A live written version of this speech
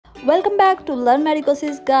Welcome back to Learn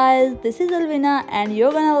Medicosis, guys. This is Alvina and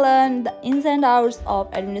you're gonna learn the ins and outs of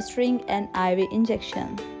administering an IV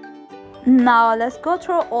injection. Now let's go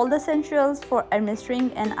through all the essentials for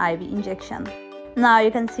administering an IV injection. Now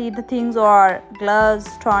you can see the things are gloves,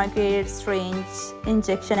 tourniquet, syringe,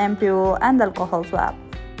 injection ampule and the alcohol swab.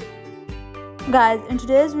 Guys, in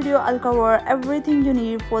today's video I'll cover everything you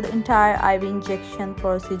need for the entire IV injection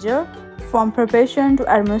procedure. From preparation to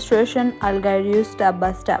administration, I'll guide you step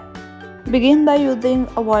by step. Begin by using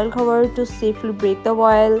a vial cover to safely break the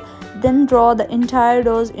vial, then draw the entire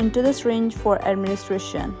dose into the syringe for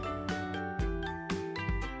administration.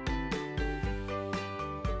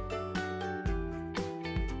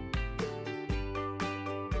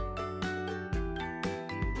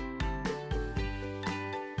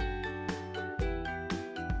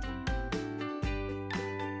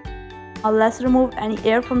 Now let's remove any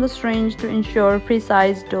air from the syringe to ensure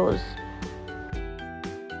precise dose.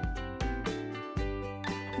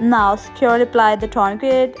 Now securely apply the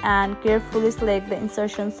tourniquet and carefully select the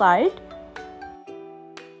insertion site.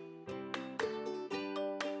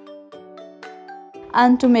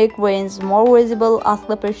 And to make veins more visible, ask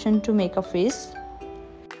the patient to make a fist.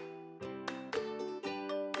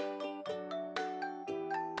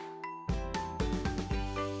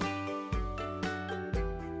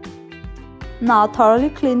 Now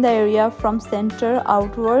thoroughly clean the area from center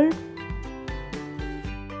outward.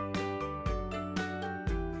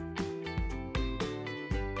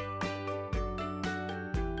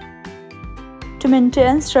 To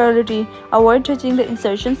maintain sterility, avoid touching the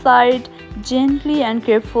insertion site. Gently and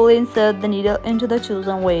carefully insert the needle into the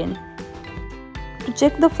chosen vein. To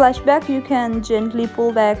check the flashback, you can gently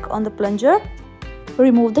pull back on the plunger.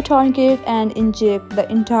 Remove the tourniquet and inject the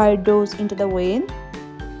entire dose into the vein.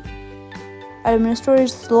 Administer it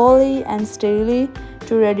slowly and steadily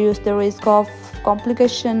to reduce the risk of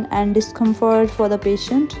complication and discomfort for the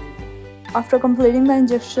patient. After completing the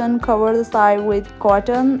injection, cover the site with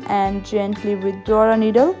cotton and gently withdraw a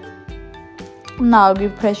needle. Now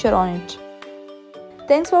give pressure on it.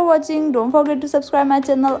 Thanks for watching. Don't forget to subscribe my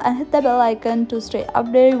channel and hit the bell icon to stay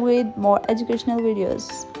updated with more educational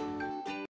videos.